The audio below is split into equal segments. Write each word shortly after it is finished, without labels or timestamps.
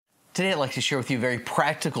Today I'd like to share with you a very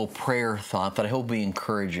practical prayer thought that I hope will be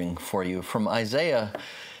encouraging for you. From Isaiah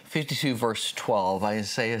 52 verse 12,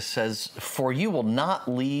 Isaiah says, "For you will not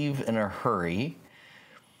leave in a hurry,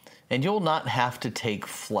 and you'll not have to take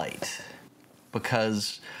flight,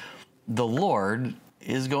 because the Lord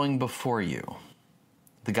is going before you.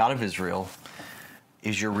 The God of Israel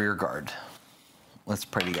is your rear guard." Let's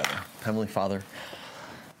pray together. Heavenly Father,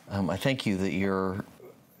 I thank you that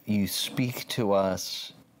you speak to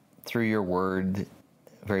us through your word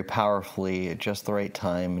very powerfully at just the right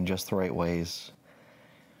time in just the right ways.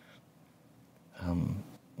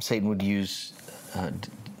 Satan would use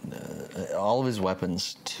all of his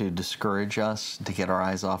weapons to discourage us, to get our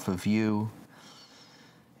eyes off of you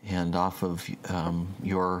and off of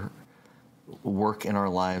your work in our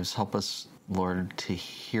lives. Help us, Lord, to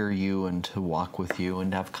hear you and to walk with you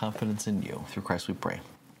and to have confidence in you. Through Christ we pray.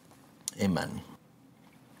 Amen.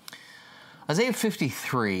 Isaiah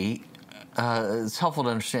 53, it's helpful to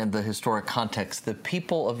understand the historic context. The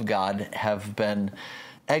people of God have been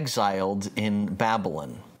exiled in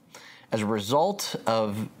Babylon as a result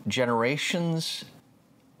of generations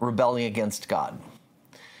rebelling against God.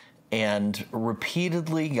 And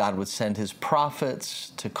repeatedly, God would send his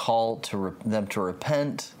prophets to call them to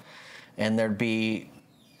repent, and there'd be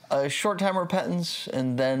a short time repentance,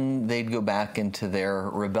 and then they'd go back into their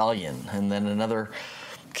rebellion. And then another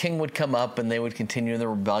king would come up and they would continue in the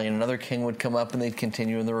rebellion. Another king would come up and they'd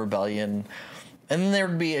continue in the rebellion. And then there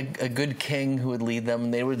would be a good king who would lead them,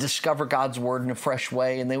 and they would discover God's word in a fresh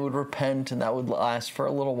way, and they would repent, and that would last for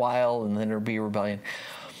a little while, and then there would be rebellion.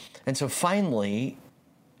 And so finally,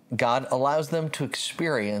 God allows them to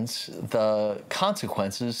experience the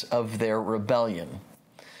consequences of their rebellion.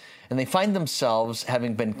 And they find themselves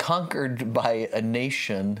having been conquered by a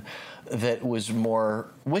nation that was more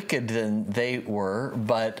wicked than they were,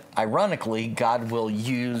 but ironically, God will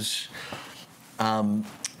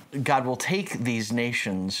take these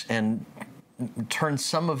nations and turn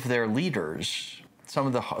some of their leaders, some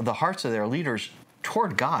of the hearts of their leaders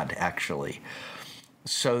toward God, actually,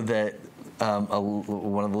 so that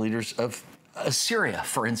one of the leaders of Assyria,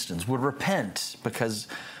 for instance, would repent because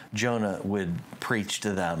Jonah would preach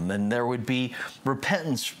to them, and there would be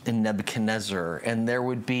repentance in Nebuchadnezzar, and there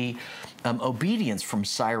would be obedience from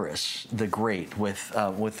Cyrus the Great with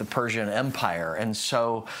the Persian Empire. And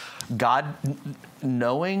so God,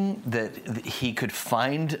 knowing that he could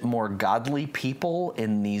find more godly people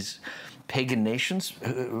in these pagan nations,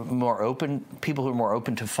 people who are more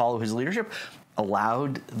open to follow his leadership,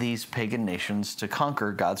 allowed these pagan nations to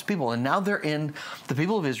conquer God's people. And now the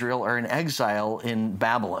people of Israel are in exile in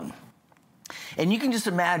Babylon. And you can just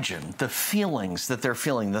imagine the feelings that they're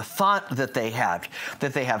feeling, the thought that they have.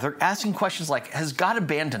 They're asking questions like, has God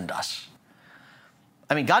abandoned us?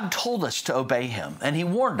 I mean, God told us to obey him, and he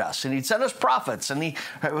warned us, and he sent us prophets, and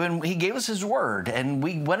he gave us his word, and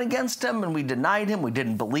we went against him, and we denied him, we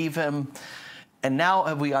didn't believe him. And now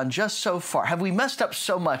have we gone just so far? Have we messed up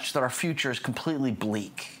so much that our future is completely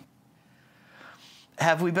bleak?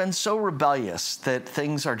 Have we been so rebellious that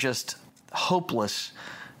things are just hopeless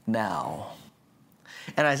now?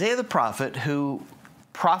 And Isaiah the prophet, who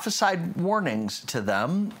prophesied warnings to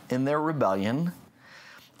them in their rebellion,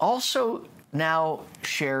 also now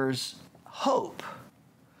shares hope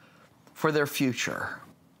for their future.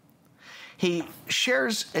 He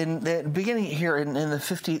shares in the beginning here in the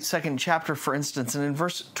 52nd chapter, for instance, and in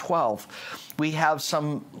verse 12, we have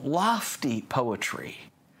some lofty poetry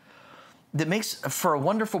that makes for a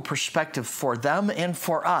wonderful perspective for them and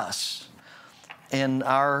for us in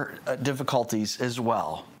our difficulties as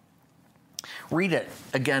well. Read it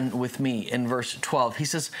again with me in verse 12. He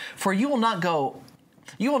says, "For you will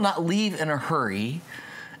not leave in a hurry,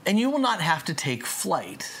 and you will not have to take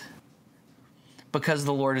flight, because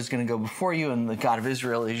the Lord is going to go before you, and the God of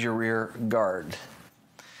Israel is your rear guard."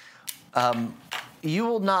 You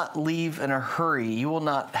will not leave in a hurry. You will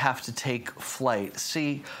not have to take flight.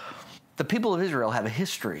 See, the people of Israel have a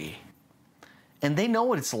history, and they know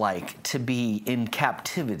what it's like to be in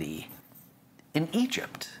captivity in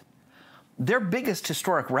Egypt. Their biggest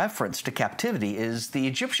historic reference to captivity is the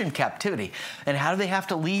Egyptian captivity. And how do they have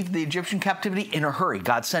to leave the Egyptian captivity? In a hurry.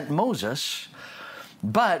 God sent Moses,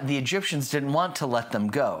 but the Egyptians didn't want to let them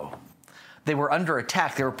go. They were under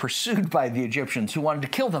attack. They were pursued by the Egyptians who wanted to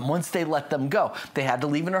kill them once they let them go. They had to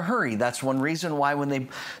leave in a hurry. That's one reason why when they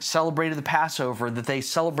celebrated the Passover, that they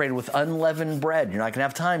celebrated with unleavened bread. You're not going to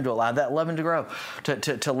have time to allow that leaven to grow,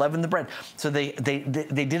 to leaven the bread. So they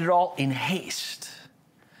did it all in haste.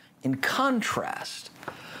 In contrast,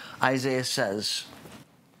 Isaiah says,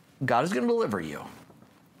 God is going to deliver you.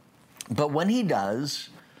 But when he does,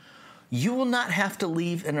 You will not have to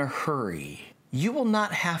leave in a hurry. You will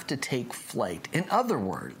not have to take flight. In other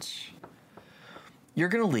words, you're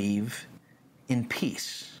going to leave in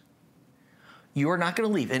peace. You are not going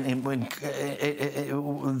to leave. And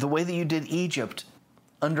the way that you did Egypt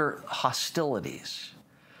under hostilities,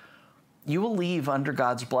 you will leave under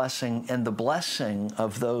God's blessing and the blessing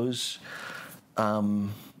of those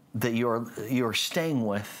that you're staying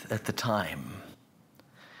with at the time.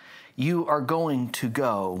 You are going to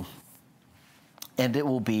go, and it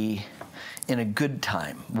will be in a good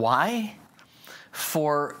time. Why?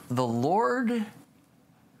 For the Lord,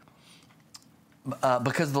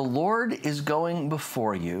 because the Lord is going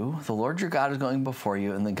before you, the Lord your God is going before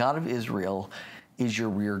you, and the God of Israel is your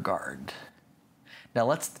rear guard. Now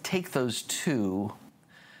let's take those two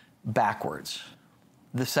backwards.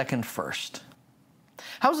 The second first.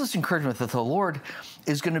 How is this encouragement that the Lord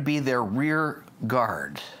is going to be their rear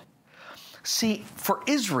guard? See, for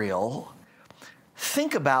Israel,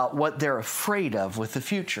 think about what they're afraid of with the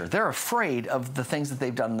future. They're afraid of the things that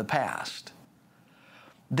they've done in the past.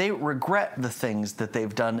 They regret the things that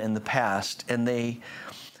they've done in the past, and they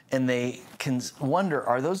can wonder,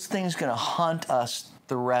 are those things going to haunt us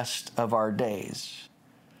the rest of our days?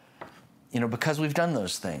 Because we've done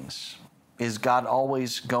those things. Is God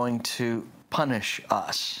always going to punish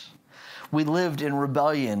us? We lived in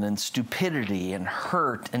rebellion and stupidity and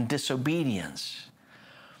hurt and disobedience.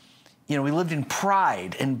 We lived in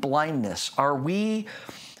pride and blindness. Is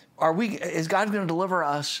God going to deliver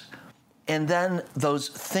us? And then those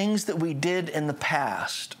things that we did in the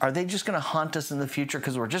past, are they just going to haunt us in the future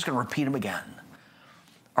because we're just going to repeat them again?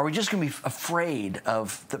 Are we just going to be afraid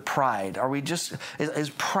of the pride? Is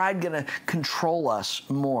pride going to control us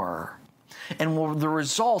more? And will the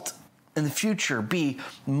result in the future be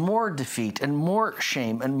more defeat and more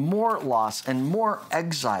shame and more loss and more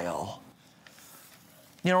exile?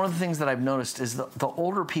 One of the things that I've noticed is the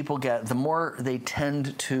older people get, the more they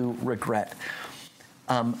tend to regret.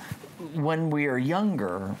 When we are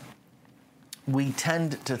younger, we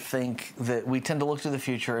tend to look to the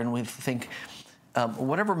future and we think,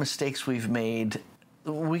 whatever mistakes we've made,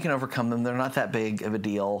 we can overcome them. They're not that big of a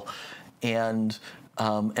deal. And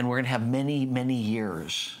we're going to have many, many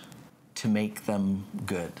years to make them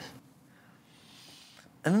good.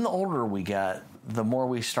 And then the older we get, the more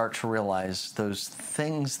we start to realize those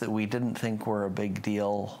things that we didn't think were a big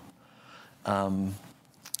deal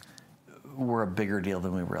were a bigger deal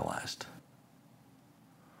than we realized.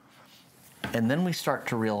 And then we start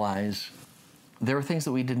to realize there were things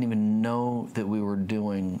that we didn't even know that we were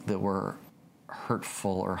doing that were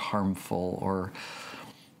hurtful or harmful or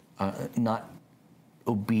not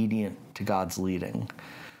obedient to God's leading.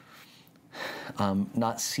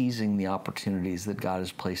 Not seizing the opportunities that God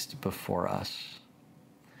has placed before us.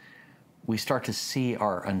 We start to see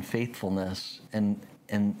our unfaithfulness and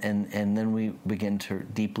then we begin to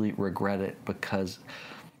deeply regret it because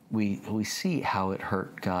we see how it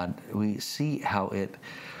hurt God. We see how it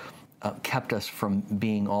kept us from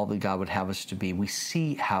being all that God would have us to be. We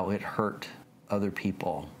see how it hurt other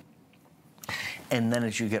people. And then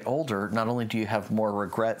as you get older, not only do you have more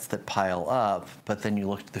regrets that pile up, but then you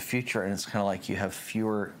look to the future and it's kind of like you have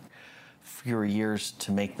fewer years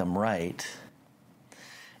to make them right.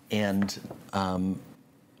 And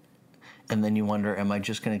then you wonder, am I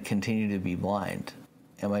just going to continue to be blind?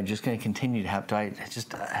 Am I just going to continue to have, do I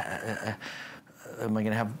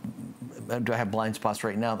have blind spots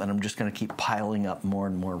right now that I'm just going to keep piling up more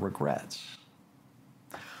and more regrets?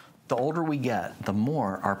 The older we get, the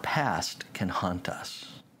more our past can haunt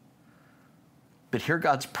us. But hear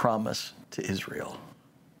God's promise to Israel.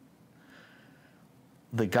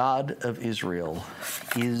 The God of Israel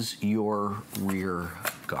is your rear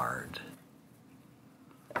guard.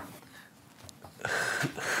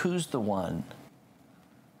 Who's the one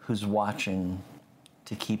who's watching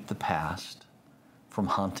to keep the past from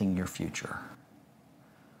haunting your future?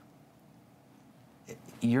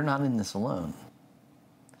 You're not in this alone.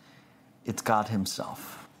 It's God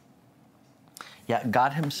himself. Yeah,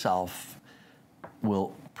 God himself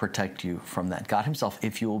will protect you from that. God himself,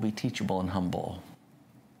 if you will be teachable and humble,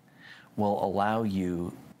 will allow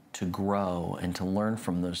you to grow and to learn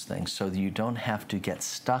from those things so that you don't have to get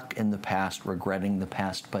stuck in the past, regretting the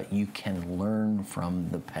past, but you can learn from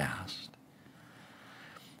the past.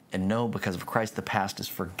 And know because of Christ, the past is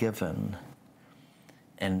forgiven,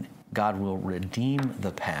 and God will redeem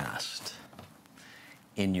the past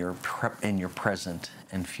in your present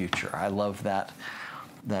and future. I love that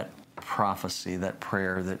prophecy, that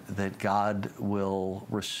prayer, that God will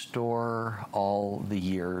restore all the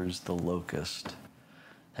years the locust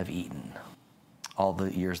have eaten, all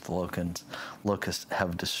the years the locusts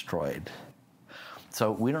have destroyed.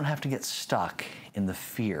 So we don't have to get stuck in the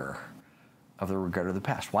fear of the regret of the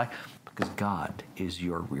past. Why? Because God is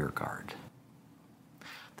your rear guard.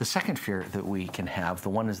 The second fear that we can have, the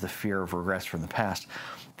one is the fear of regrets from the past.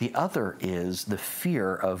 The other is the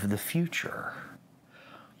fear of the future.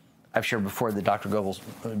 I've shared before that Dr. Goebel,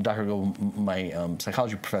 my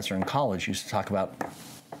psychology professor in college, used to talk about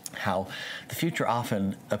how the future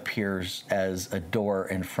often appears as a door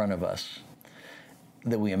in front of us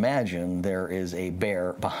that we imagine there is a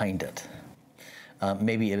bear behind it.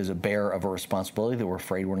 Maybe it is a bear of a responsibility that we're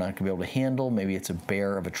afraid we're not going to be able to handle. Maybe it's a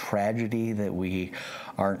bear of a tragedy that we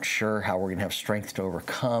aren't sure how we're going to have strength to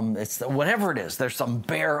overcome. Whatever it is, there's some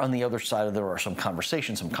bear on the other side of the door, some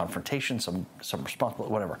conversation, some confrontation, some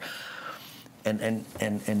responsibility, whatever. And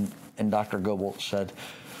Dr. Goebel said,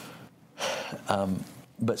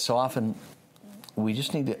 but so often we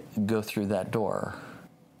just need to go through that door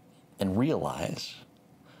and realize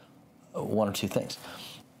one or two things.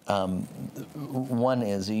 One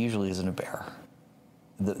is it usually isn't a bear.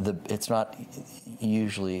 It's not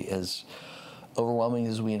usually as overwhelming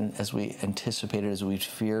as we anticipated, as we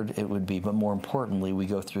feared it would be. But more importantly, we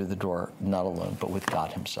go through the door not alone, but with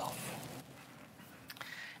God Himself.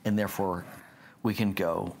 And therefore, we can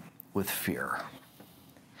go with fear.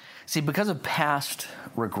 See, because of past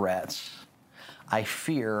regrets, I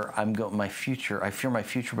fear my future. I fear my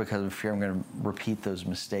future because of fear I'm going to repeat those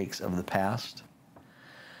mistakes of the past.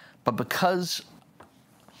 But because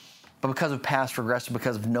of past regrets,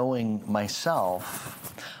 because of knowing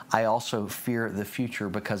myself, I also fear the future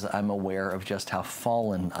because I'm aware of just how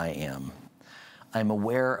fallen I am. I'm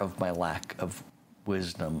aware of my lack of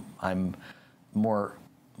wisdom. I'm more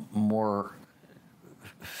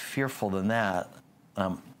fearful than that.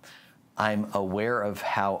 I'm aware of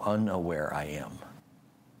how unaware I am.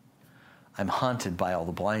 I'm haunted by all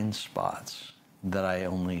the blind spots that I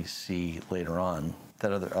only see later on,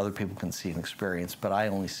 that other people can see and experience, but I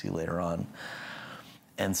only see later on.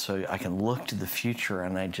 And so I can look to the future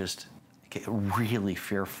and I just get really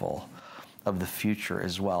fearful of the future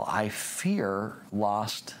as well. I fear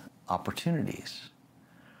lost opportunities.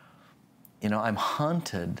 I'm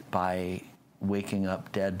haunted by waking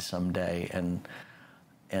up dead someday and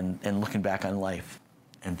looking back on life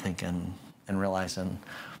and thinking and realizing,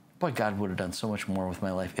 boy, God would have done so much more with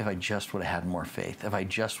my life if I just would have had more faith, if I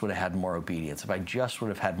just would have had more obedience, if I just would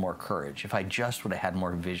have had more courage, if I just would have had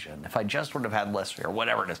more vision, if I just would have had less fear,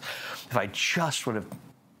 whatever it is, if I just would have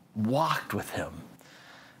walked with Him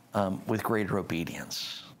with greater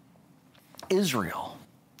obedience. Israel,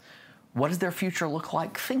 what does their future look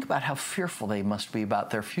like? Think about how fearful they must be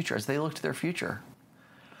about their future as they look to their future.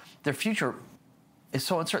 Their future is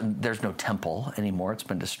so uncertain. There's no temple anymore. It's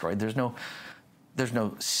been destroyed. There's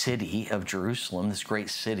no city of Jerusalem, this great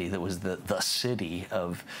city that was the city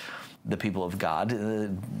of the people of God.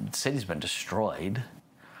 The city's been destroyed.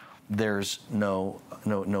 There's no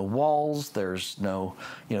walls. There's no,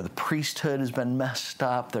 the priesthood has been messed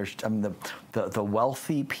up. There's the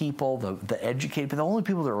wealthy people, the educated people. The only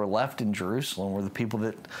people that were left in Jerusalem were the people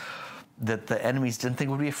that the enemies didn't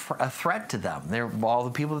think would be a threat to them. They're all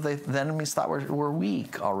the people that the enemies thought were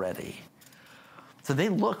weak already. So they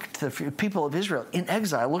looked to the people of Israel in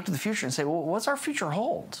exile, looked to the future and say, well, what's our future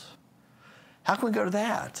hold? How can we go to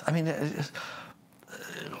that? I mean, it's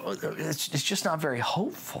just not very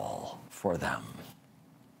hopeful for them.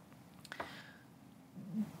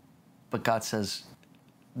 But God says,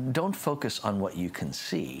 don't focus on what you can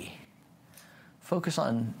see. Focus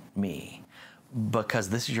on me, because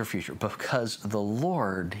this is your future, because the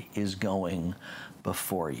Lord is going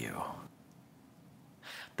before you.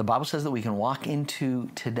 The Bible says that we can walk into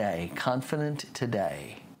today, confident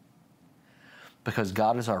today, because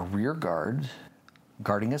God is our rear guard,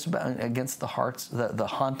 guarding us against the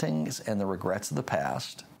hauntings and the regrets of the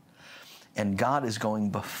past. And God is going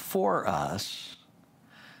before us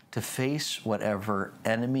to face whatever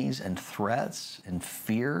enemies and threats and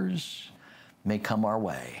fears may come our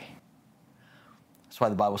way. That's why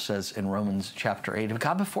the Bible says in Romans chapter 8, if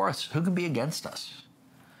God before us, who can be against us?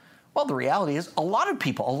 Well, the reality is a lot of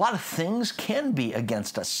people, a lot of things can be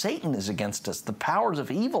against us. Satan is against us. The powers of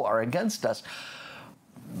evil are against us.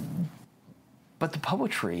 But the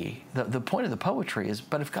poetry, the point of the poetry is,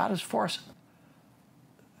 but if God is for us,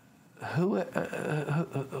 what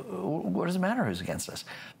does it matter who's against us?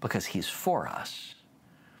 Because He's for us.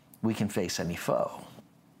 We can face any foe.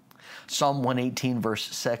 Psalm 118, verse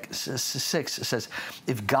 6 says,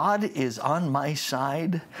 if God is on my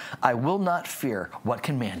side, I will not fear. What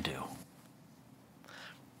can man do?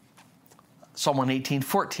 Psalm 118,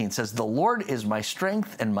 14 says, the Lord is my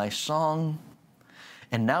strength and my song.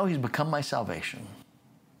 And now he's become my salvation.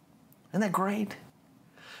 Isn't that great?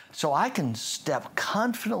 So I can step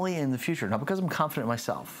confidently in the future, not because I'm confident in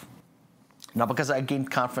myself, not because I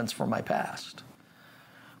gained confidence from my past,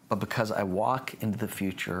 but because I walk into the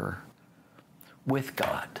future with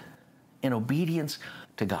God, in obedience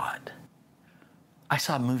to God. I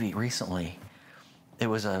saw a movie recently. It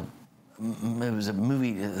was a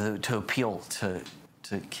movie to appeal to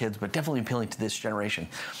kids, but definitely appealing to this generation.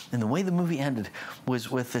 And the way the movie ended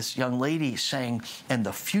was with this young lady saying, and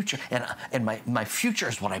the future, and my future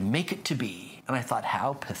is what I make it to be. And I thought,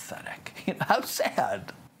 how pathetic, how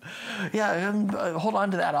sad. Yeah, hold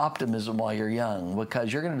on to that optimism while you're young,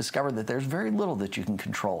 because you're going to discover that there's very little that you can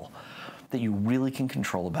control, that you really can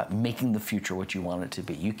control about making the future what you want it to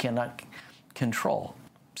be. You cannot control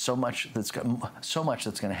so much that's going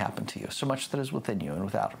to happen to you, so much that is within you and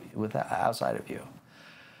without outside of you.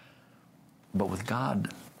 But with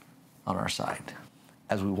God on our side,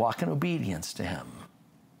 as we walk in obedience to him,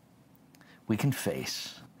 we can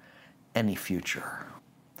face any future.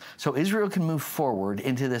 So Israel can move forward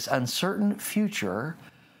into this uncertain future,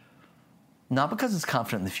 not because it's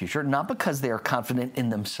confident in the future, not because they are confident in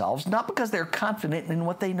themselves, not because they're confident in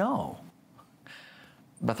what they know,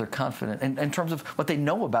 but they're confident in terms of what they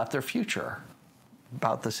know about their future,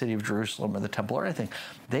 about the city of Jerusalem or the temple or anything.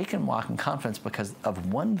 They can walk in confidence because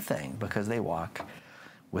of one thing, because they walk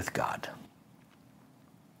with God.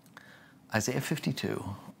 Isaiah 52,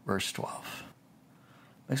 verse 12,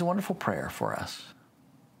 makes a wonderful prayer for us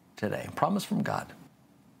today. Promise from God.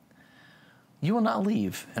 You will not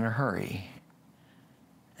leave in a hurry,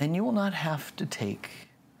 and you will not have to take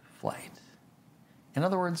flight. In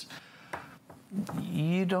other words,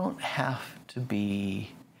 you don't have to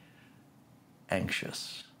be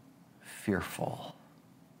anxious, fearful,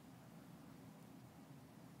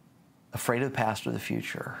 afraid of the past or the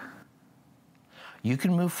future. You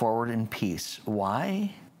can move forward in peace.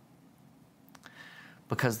 Why?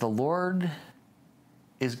 Because the Lord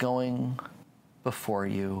is going before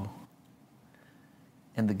you,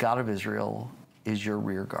 and the God of Israel is your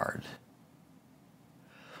rear guard.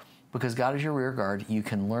 Because God is your rear guard, you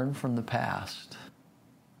can learn from the past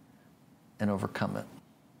and overcome it,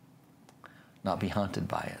 not be haunted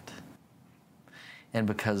by it. And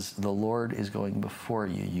because the Lord is going before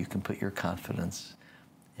you, you can put your confidence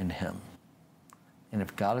in him. And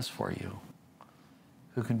if God is for you,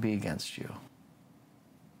 who can be against you?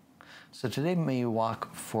 So today, may you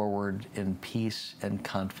walk forward in peace and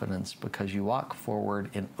confidence because you walk forward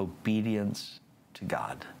in obedience to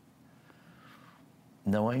God,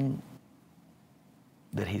 knowing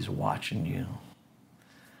that he's watching you.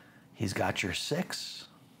 He's got your six.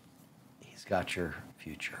 He's got your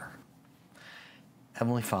future.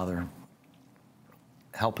 Heavenly Father,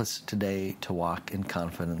 help us today to walk in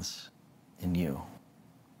confidence in you.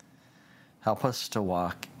 Help us to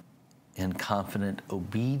walk in confident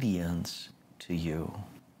obedience to you,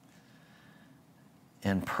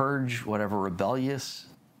 and purge whatever rebellious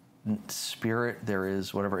spirit there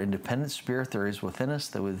is, whatever independent spirit there is within us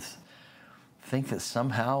that would think that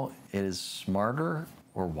somehow it is smarter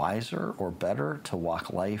or wiser or better to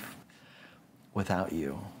walk life without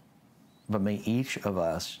you. But may each of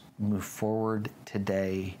us move forward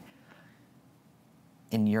today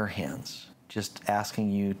in your hands, just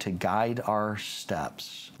asking you to guide our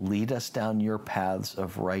steps, lead us down your paths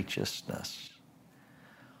of righteousness.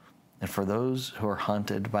 And for those who are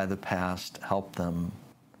haunted by the past, help them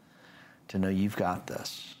to know you've got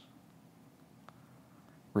this.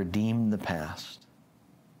 Redeem the past.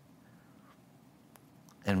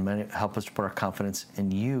 And help us to put our confidence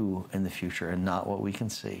in you in the future and not what we can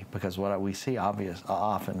see, because what we see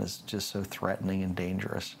often is just so threatening and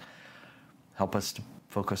dangerous. Help us to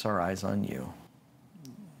focus our eyes on you.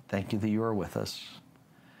 Thank you that you are with us,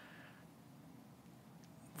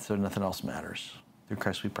 so nothing else matters. Through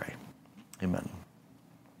Christ we pray. Amen.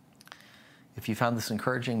 If you found this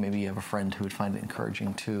encouraging, maybe you have a friend who would find it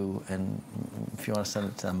encouraging too, and if you want to send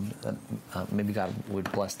it to them, maybe God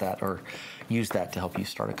would bless that or use that to help you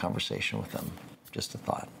start a conversation with them. Just a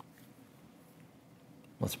thought.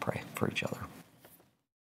 Let's pray for each other.